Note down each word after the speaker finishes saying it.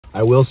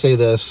I will say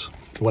this,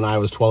 when I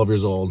was 12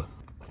 years old,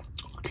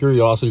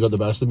 curiosity got the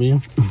best of me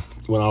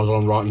when I was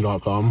on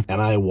rotten.com and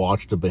I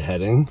watched a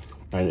beheading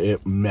and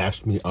it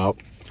messed me up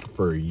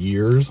for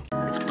years.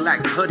 It's Black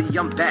Hoody,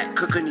 I'm back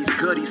cooking these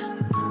goodies.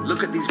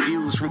 Look at these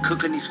views from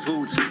cooking these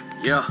foods.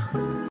 Yeah.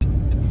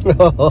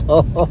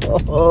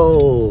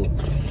 Oh,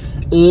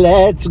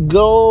 let's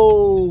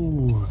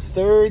go.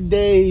 Third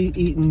day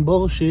eating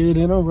bullshit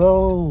in a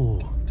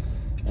row.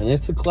 And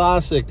it's a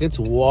classic. It's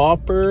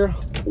Whopper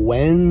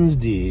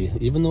Wednesday.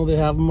 Even though they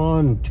have them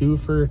on 2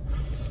 for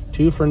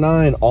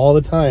 $9 all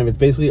the time. It's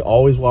basically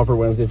always Whopper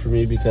Wednesday for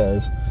me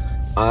because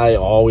I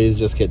always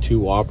just get 2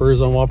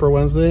 Whoppers on Whopper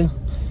Wednesday.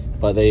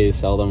 But they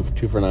sell them for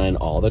 2 for $9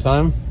 all the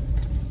time.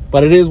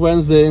 But it is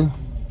Wednesday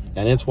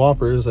and it's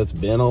Whoppers. It's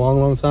been a long,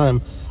 long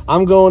time.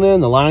 I'm going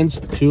in. The line's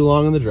too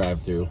long in the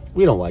drive-thru.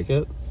 We don't like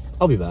it.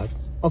 I'll be back.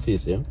 I'll see you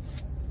soon.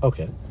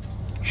 Okay.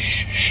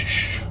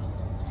 Shh.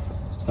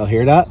 Y'all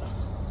hear that?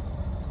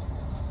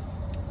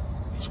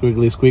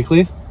 Squiggly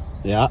squeakly.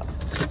 Yeah.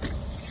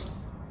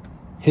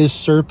 His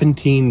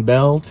serpentine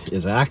belt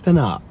is acting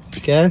up.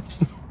 Okay?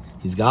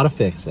 He's got to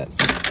fix it.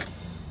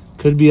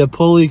 Could be a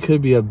pulley,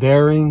 could be a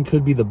bearing,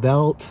 could be the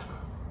belt,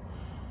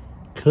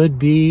 could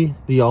be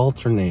the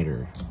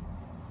alternator,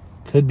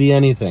 could be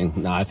anything.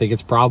 No, I think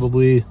it's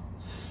probably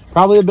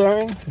a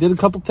bearing. Did a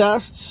couple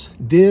tests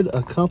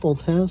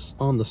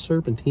on the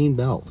serpentine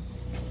belt.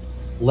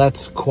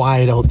 Let's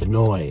quiet out the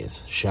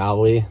noise,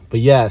 shall we? But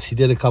yes, he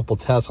did a couple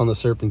tests on the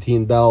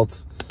serpentine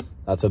belt.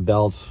 That's a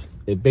belt.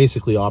 It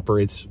basically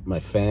operates my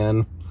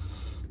fan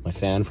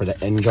for the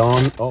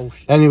engine. Oh,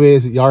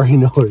 anyways, you already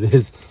know what it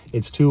is.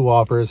 It's 2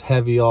 Whoppers,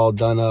 heavy, all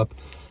done up.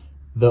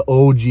 The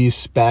OG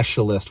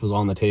specialist was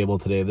on the table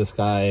today. This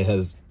guy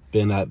has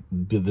been at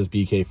this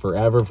BK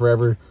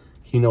forever.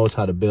 He knows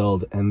how to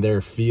build, and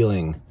they're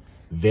feeling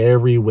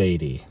very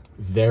weighty,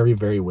 very,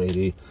 very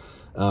weighty.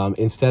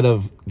 Instead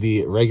of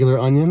the regular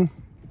onion,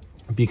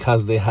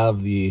 because they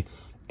have the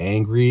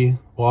angry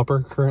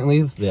Whopper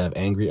currently, they have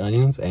angry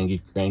onions,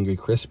 angry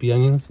crispy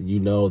onions. You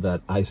know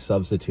that I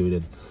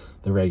substituted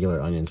the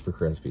regular onions for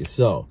crispy.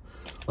 So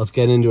let's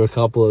get into a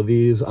couple of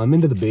these. I'm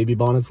into the baby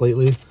bonnets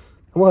lately, and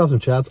we'll have some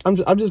chats. I'm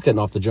just getting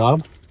off the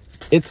job.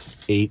 It's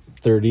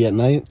 8:30 at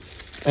night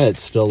and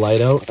it's still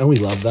light out, and we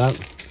love that.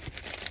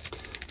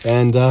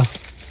 And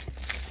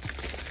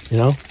you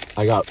know,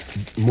 I got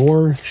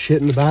more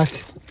shit in the back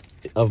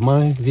of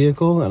my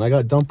vehicle and I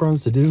got dump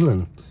runs to do,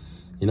 and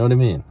you know what I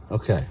mean.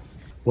 Okay,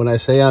 when I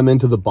say I'm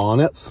into the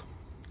bonnets,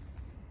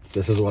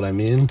 this is what I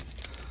mean.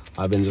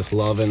 I've been just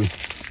loving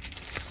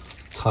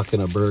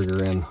tucking a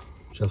burger in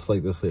just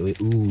like this lately.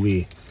 Ooh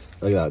wee,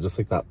 look at that, just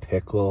like that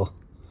pickle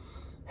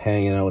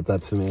hanging out with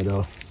that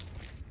tomato.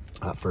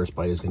 That first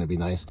bite is going to be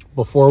nice.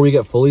 Before we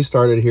get fully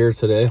started here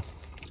today,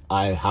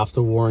 I have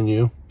to warn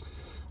you,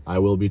 I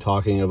will be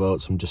talking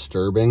about some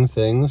disturbing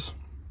things.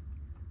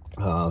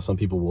 Some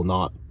people will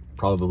not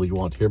probably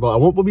want to hear about.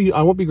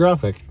 I won't be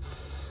graphic.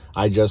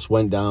 I just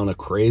went down a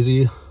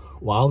crazy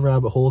wild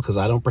rabbit hole because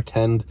I don't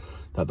pretend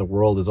that the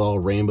world is all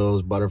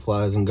rainbows,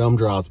 butterflies, and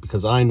gumdrops,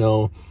 because I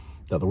know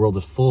that the world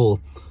is full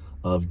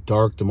of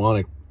dark,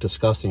 demonic,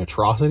 disgusting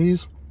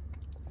atrocities,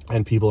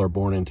 and people are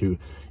born into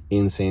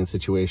insane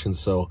situations.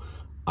 So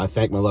I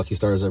thank my lucky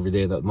stars every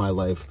day that my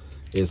life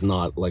is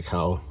not like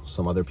how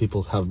some other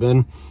people's have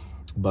been.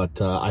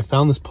 But I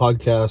found this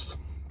podcast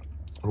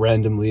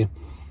randomly,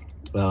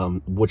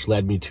 which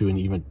led me to an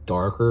even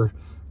darker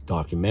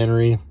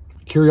documentary.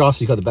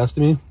 Curiosity got the best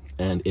of me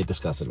and it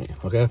disgusted me.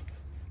 Okay,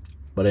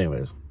 but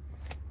anyways,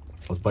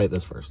 let's bite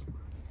this first.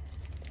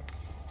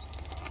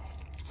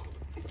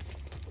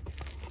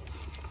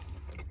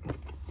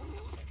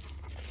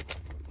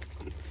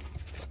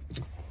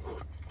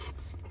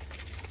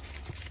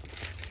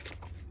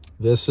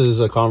 This is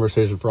a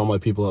conversation for all my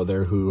people out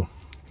there who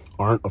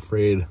aren't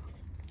afraid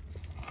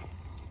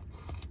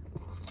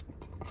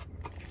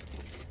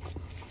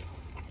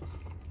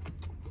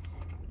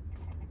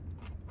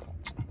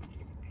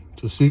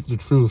to seek the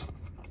truth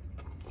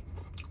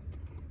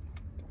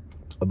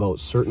about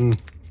certain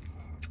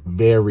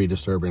very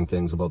disturbing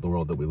things about the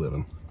world that we live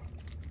in.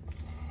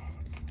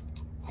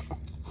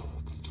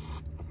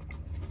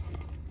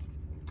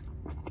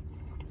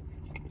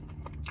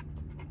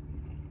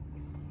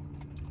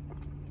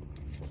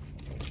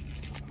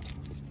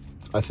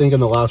 I think in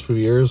the last few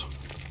years,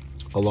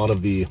 a lot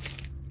of the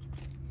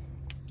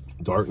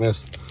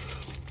darkness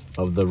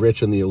of the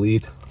rich and the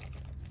elite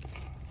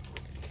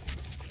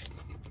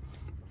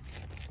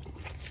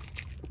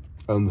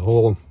and the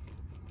whole,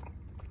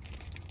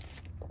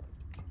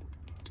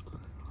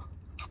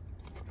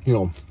 you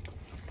know,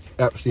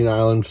 Epstein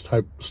Island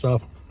type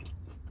stuff,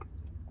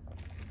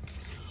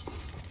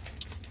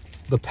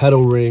 the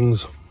pedo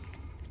rings,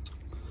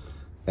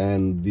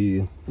 and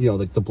the, you know,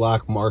 like the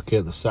black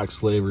market, the sex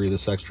slavery, the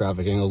sex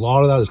trafficking, a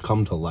lot of that has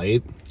come to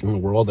light in the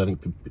world. I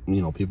think,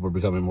 you know, people are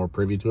becoming more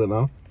privy to it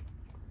now.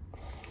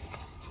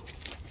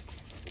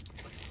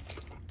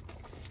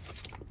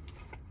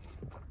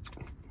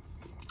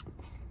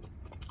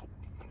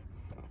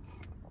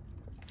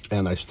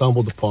 And I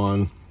stumbled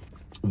upon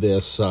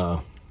this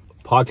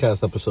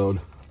podcast episode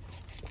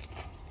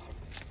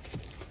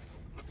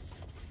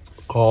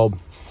called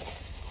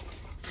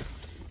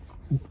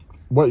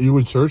What You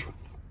Would Search.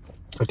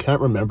 I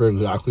can't remember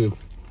exactly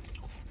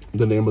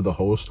the name of the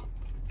host,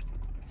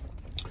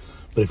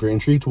 but if you're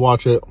intrigued to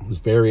watch it, it's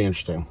very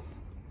interesting.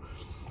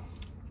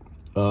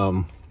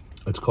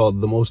 It's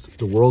called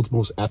the world's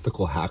most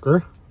ethical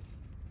hacker.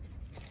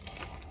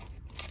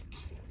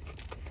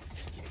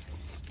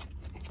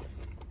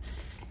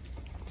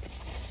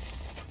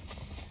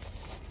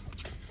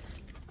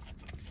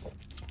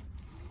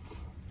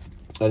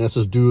 And it's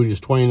this dude, he's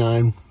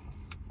 29,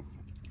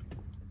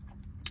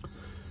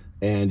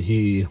 and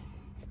he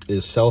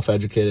is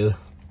self-educated.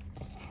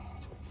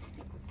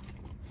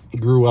 He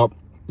grew up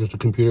just a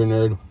computer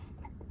nerd.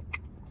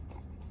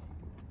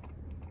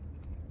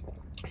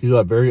 He's got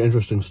a very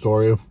interesting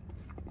story.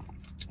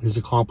 He's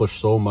accomplished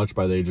so much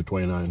by the age of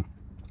 29.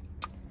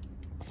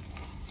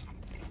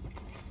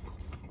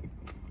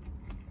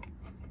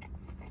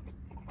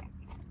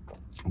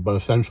 But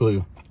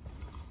essentially,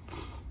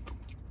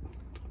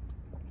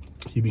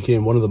 he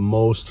became one of the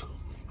most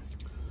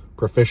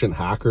proficient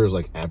hackers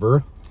like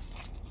ever.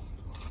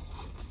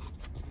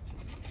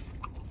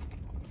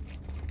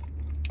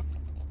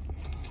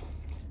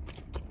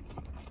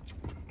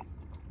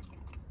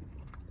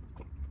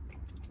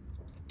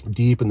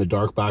 Deep in the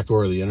dark back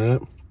door of the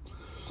internet,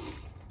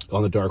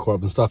 on the dark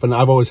web and stuff. And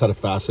I've always had a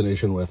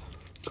fascination with,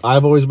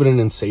 I've always been an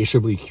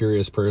insatiably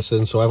curious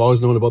person, so I've always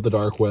known about the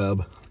dark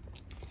web.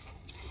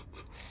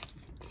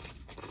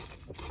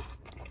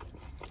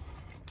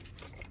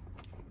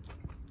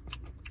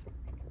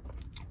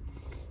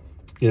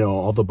 You know,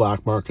 all the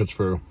black markets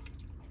for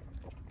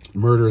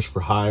murders for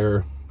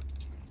hire,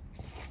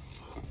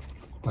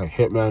 like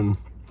hitmen,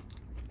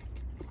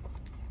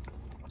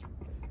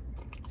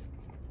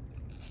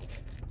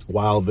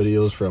 wild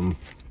videos from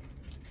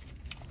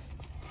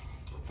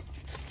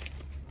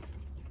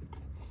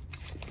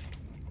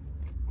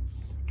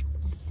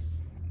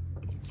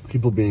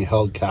people being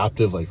held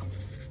captive, like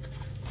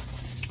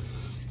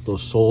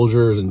those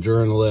soldiers and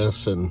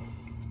journalists and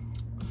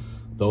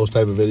those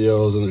type of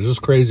videos. And they're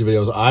just crazy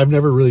videos. I've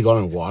never really gone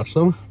and watched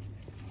them,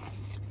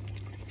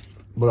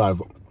 but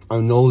I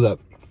know that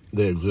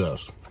they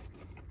exist.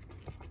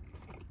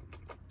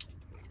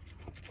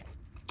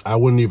 I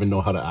wouldn't even know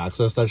how to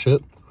access that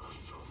shit,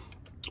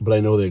 but I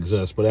know they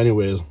exist. But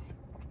anyways,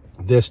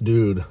 this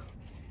dude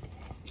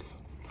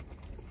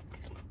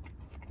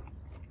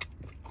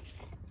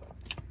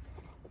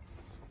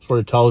sort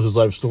of tells his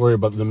life story,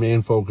 but the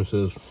main focus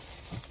is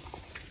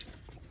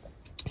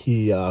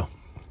he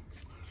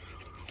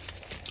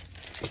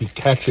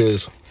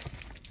catches,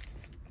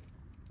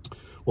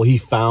 well, he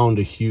found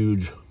a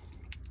huge,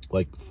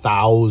 like,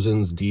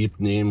 thousands deep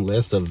name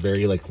list of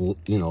very, like,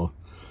 you know,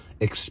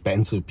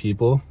 expensive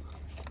people.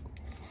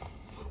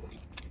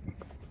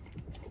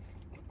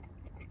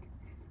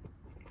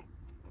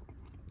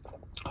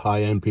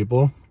 High-end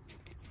people.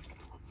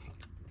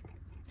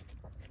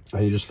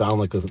 And he just found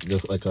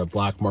like a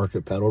black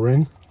market pedal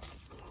ring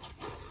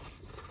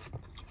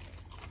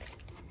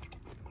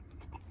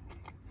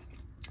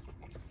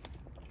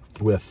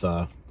with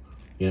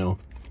you know,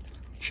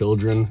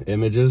 children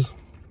images,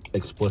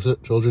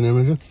 explicit children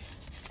images.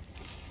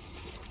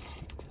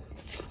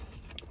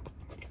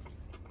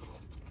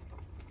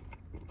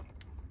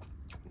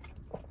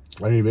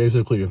 And he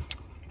basically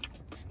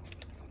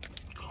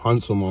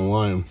hunts them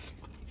online.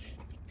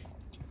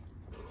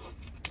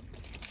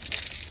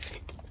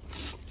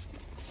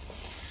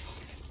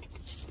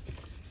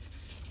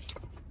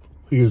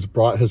 He has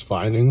brought his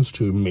findings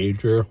to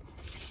major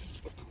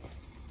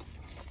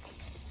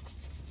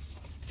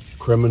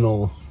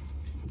criminal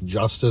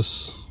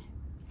justice,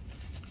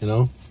 you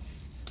know,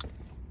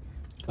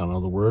 I don't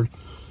know the word,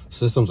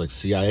 systems like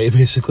CIA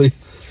basically.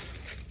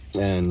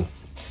 And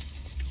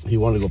he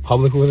wanted to go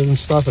public with it and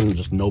stuff, and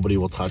just nobody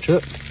will touch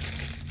it.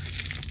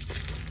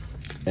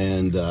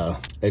 And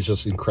it's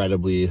just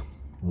incredibly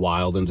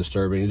wild and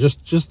disturbing.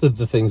 Just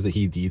the things that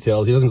he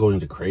details. He doesn't go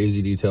into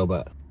crazy detail,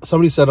 but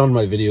somebody said on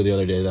my video the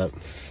other day,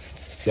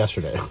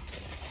 yesterday,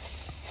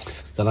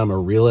 that I'm a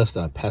realist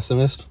and a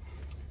pessimist.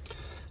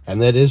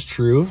 And that is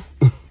true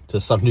to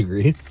some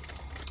degree.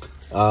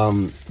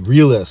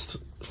 Realist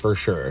for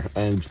sure.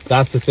 And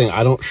that's the thing.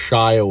 I don't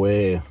shy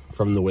away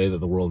from the way that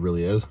the world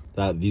really is.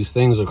 That these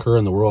things occur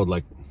in the world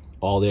like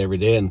all day, every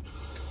day. And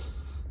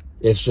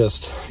it's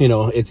just, you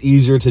know, it's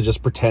easier to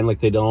just pretend like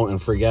they don't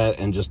and forget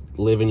and just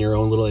live in your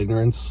own little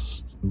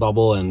ignorance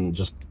bubble and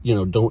just, you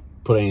know, don't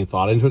put any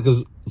thought into it,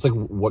 because it's like,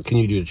 what can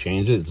you do to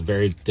change it? It's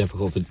very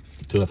difficult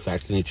to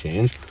affect any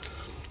change.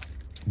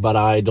 But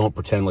I don't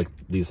pretend like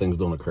these things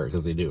don't occur,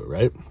 because they do,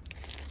 right?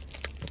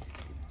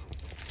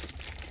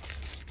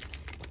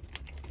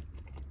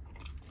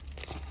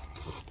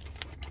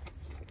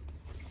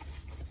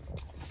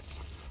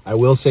 I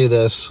will say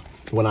this,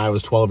 when I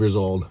was 12 years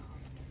old,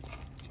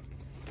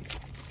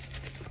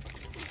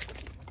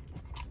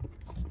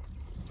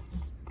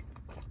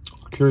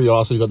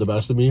 curiosity got the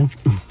best of me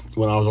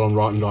when I was on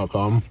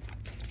rotten.com.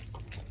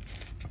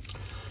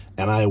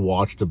 And I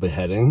watched a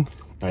beheading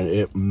and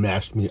it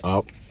messed me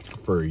up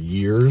for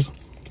years.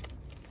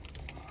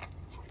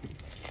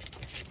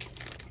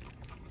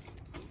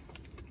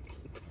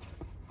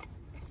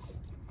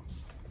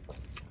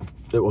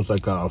 It was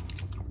like a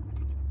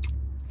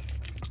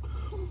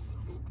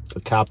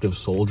captive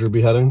soldier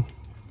beheading,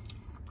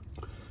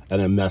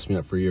 and it messed me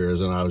up for years.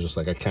 And I was just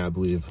like, I can't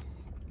believe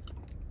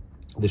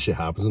this shit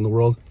happens in the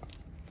world.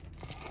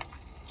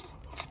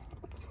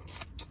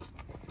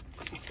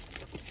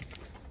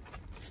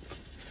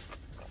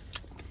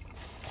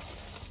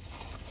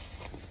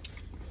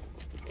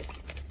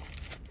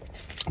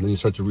 And then you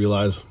start to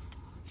realize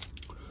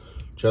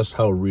just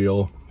how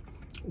real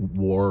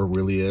war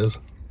really is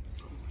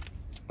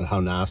and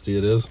how nasty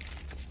it is.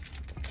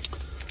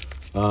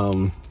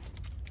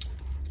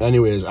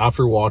 Anyways,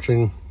 after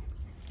watching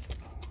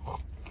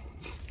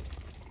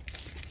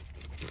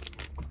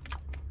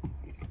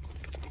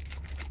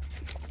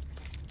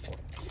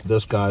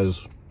this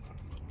guy's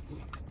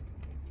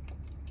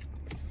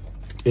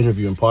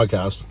interview and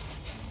podcast,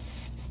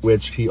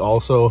 which he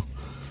also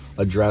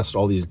addressed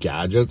all these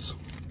gadgets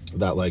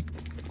that like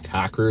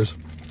hackers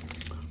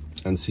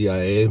and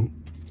CIA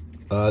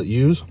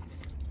use,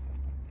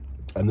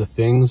 and the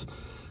things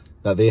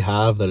that they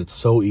have that it's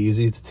so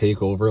easy to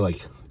take over.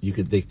 Like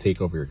they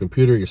take over your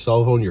computer, your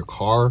cell phone, your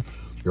car,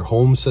 your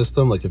home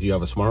system, like if you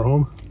have a smart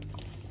home.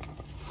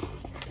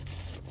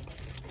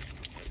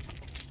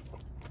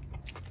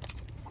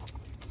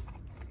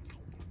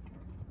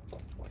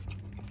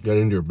 Get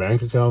into your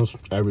bank accounts,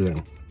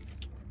 everything.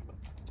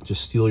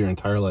 Just steal your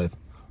entire life.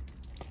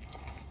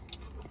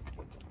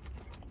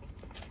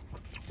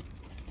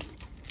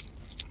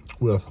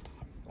 With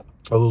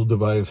a little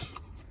device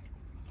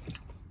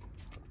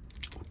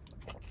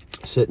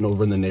sitting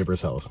over in the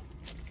neighbor's house.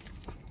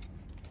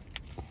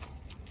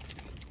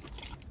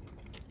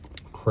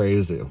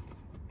 Crazy.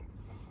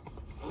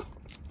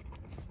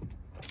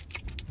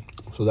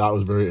 So that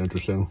was very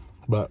interesting.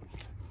 But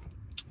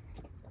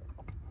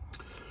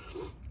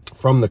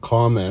from the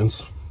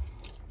comments,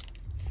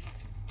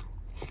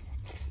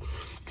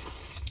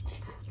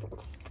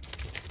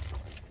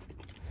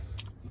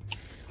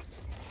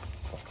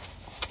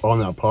 on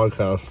that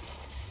podcast,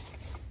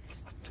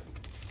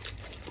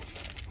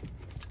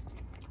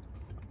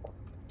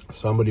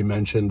 somebody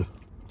mentioned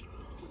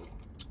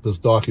this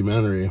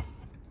documentary,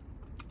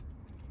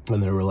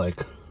 and they were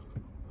like,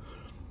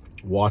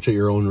 watch at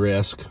your own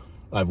risk.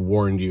 I've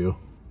warned you.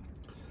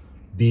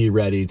 Be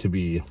ready to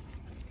be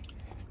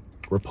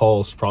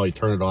repulsed, probably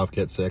turn it off,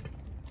 get sick.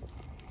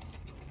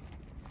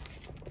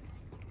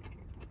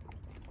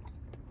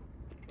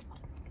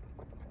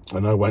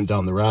 And I went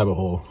down the rabbit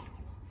hole.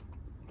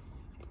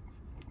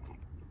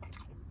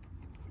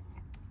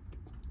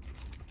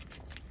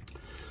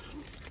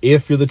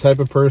 If you're the type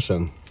of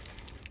person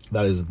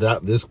that is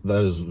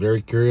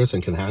very curious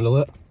and can handle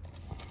it,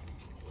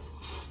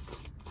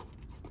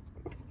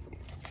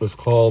 it's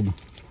on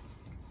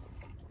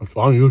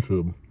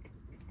YouTube.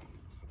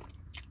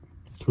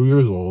 2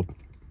 years old.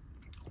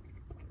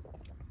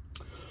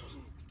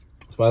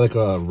 It's by like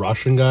a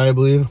Russian guy, I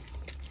believe.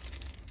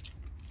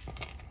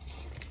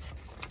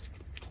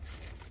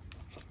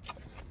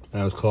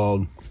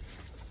 And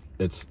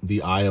it's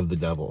The Eye of the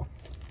Devil.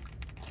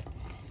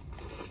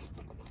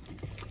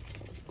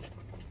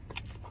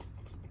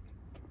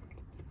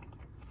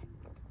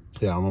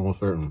 Yeah, I'm almost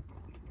certain.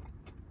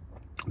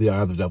 The Eye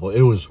of the Devil.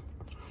 It was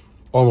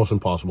almost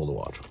impossible to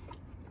watch.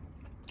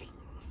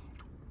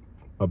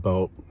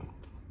 About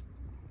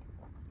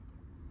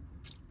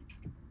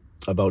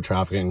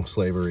trafficking,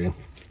 slavery,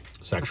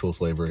 sexual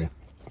slavery.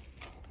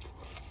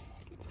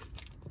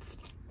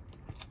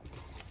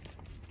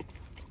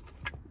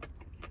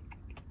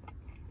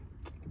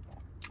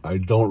 I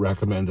don't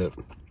recommend it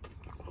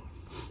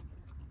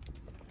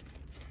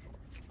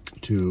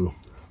to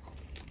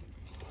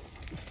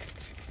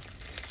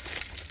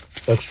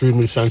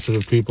extremely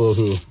sensitive people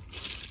who,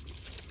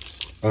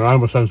 and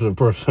I'm a sensitive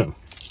person,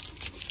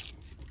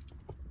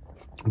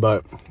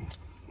 but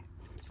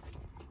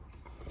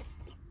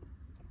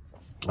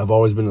I've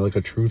always been like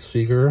a truth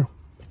seeker,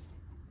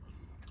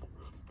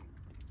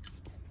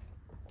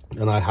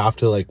 and I have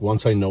to, like,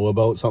 once I know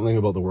about something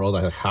about the world,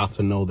 I have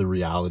to know the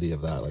reality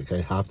of that. Like,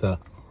 I have to,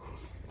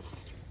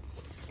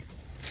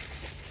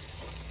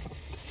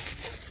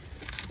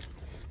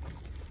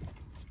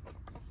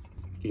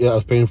 yeah,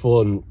 as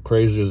painful and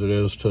crazy as it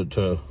is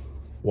to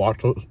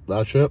watch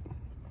that shit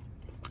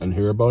and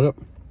hear about it,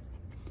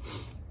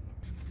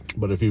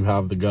 but if you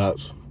have the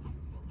guts,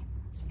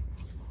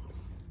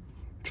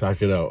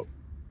 check it out.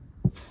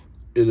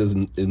 It is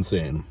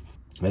insane.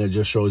 And it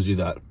just shows you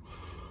that,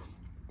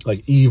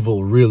 like,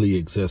 evil really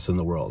exists in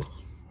the world.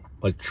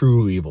 Like,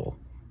 true evil.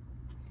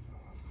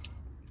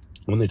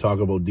 When they talk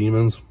about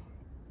demons,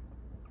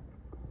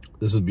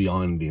 this is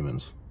beyond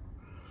demons.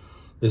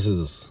 This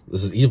is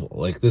evil.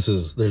 Like,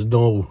 there's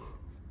no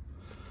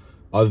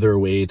other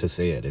way to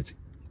say it. It's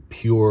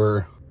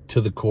pure,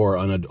 to the core,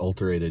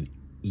 unadulterated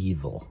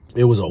evil.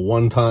 It was a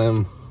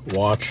one-time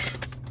watch.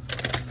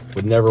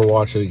 Would never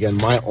watch it again.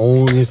 My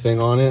only thing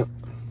on it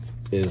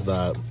is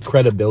that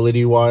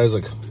credibility wise,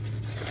 like,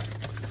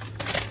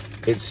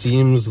 it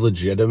seems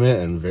legitimate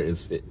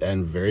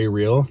and very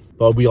real.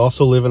 But we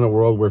also live in a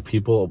world where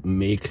people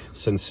make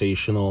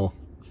sensational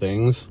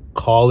things,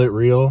 call it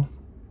real,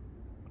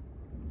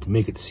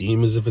 make it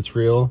seem as if it's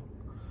real,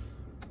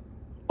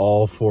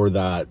 all for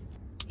that,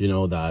 you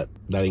know, that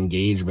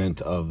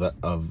engagement of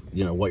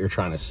you know, what you're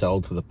trying to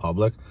sell to the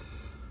public.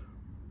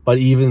 But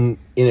even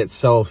in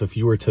itself, if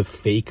you were to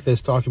fake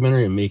this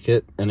documentary and make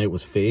it and it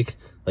was fake,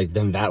 like,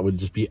 then that would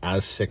just be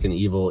as sick and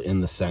evil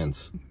in the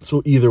sense.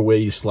 So either way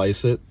you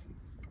slice it,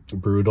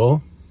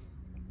 brutal.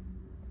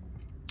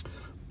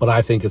 But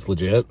I think it's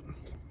legit.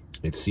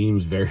 It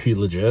seems very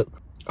legit.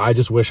 I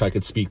just wish I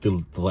could speak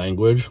the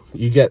language.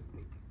 You get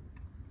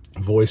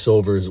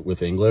voiceovers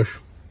with English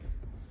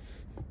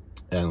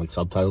and like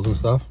subtitles and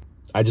stuff.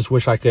 I just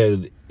wish I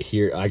could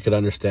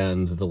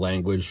understand the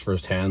language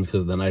firsthand,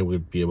 because then I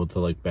would be able to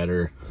like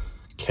better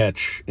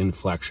catch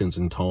inflections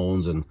and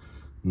tones and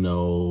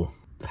know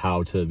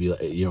how to be,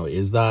 you know,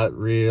 is that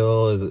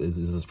real? Is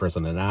this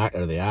person an act?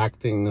 Are they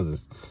acting? Is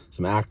this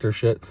some actor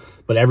shit?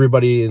 But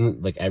everybody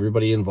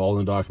involved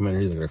in the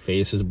documentary, like, their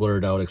face is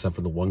blurred out except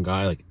for the one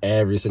guy. Like,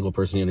 every single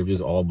person he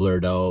interviews, all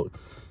blurred out.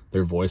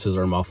 Their voices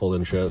are muffled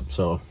and shit.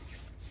 So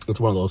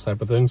it's one of those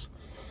type of things.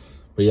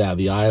 But yeah,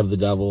 The Eye of the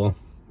Devil.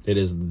 It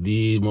is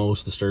the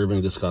most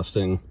disturbing,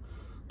 disgusting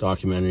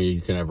documentary you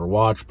can ever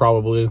watch,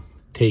 probably.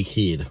 Take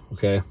heed,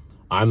 okay?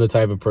 I'm the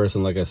type of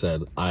person, like I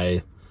said,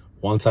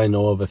 once I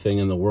know of a thing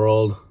in the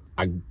world,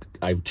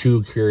 I'm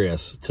too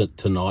curious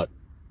to not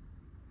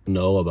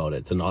know about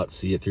it, to not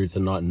see it through, to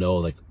not know,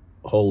 like,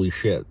 holy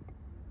shit,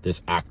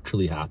 this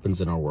actually happens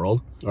in our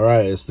world. All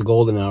right, it's the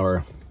golden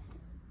hour.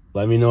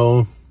 Let me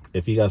know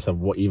if you guys have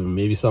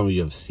maybe some of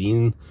you have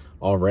seen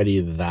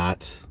already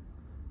that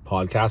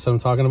podcast I'm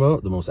talking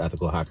about, The Most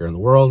Ethical Hacker in the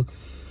World.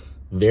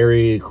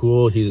 Very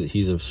cool.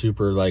 He's a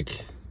super,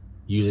 like,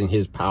 using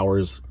his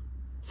powers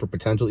for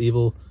potential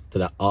evil to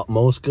the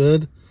utmost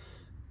good.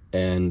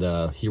 And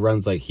he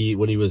runs, like,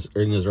 when he was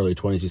in his early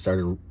 20s, he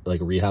started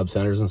like rehab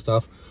centers and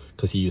stuff,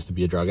 because he used to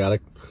be a drug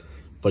addict.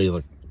 But he's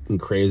like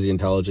crazy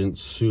intelligent,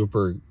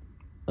 super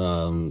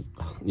you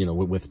know,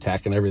 with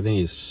tech and everything,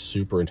 he's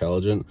super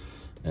intelligent,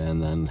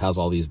 and then has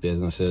all these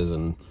businesses,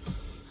 and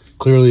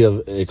clearly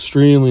an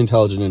extremely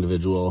intelligent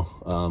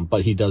individual.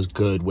 But he does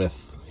good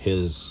with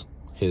his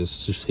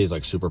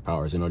like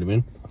superpowers, you know what I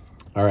mean?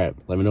 All right,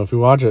 let me know if you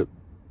watch it.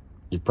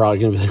 You're probably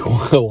gonna be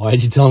like,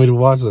 why'd you tell me to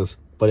watch this?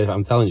 But if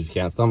I'm telling you, if you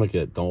can't stomach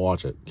it, don't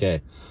watch it.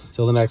 Okay,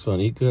 till the next one,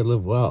 eat good,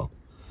 live well,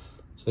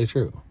 stay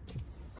true.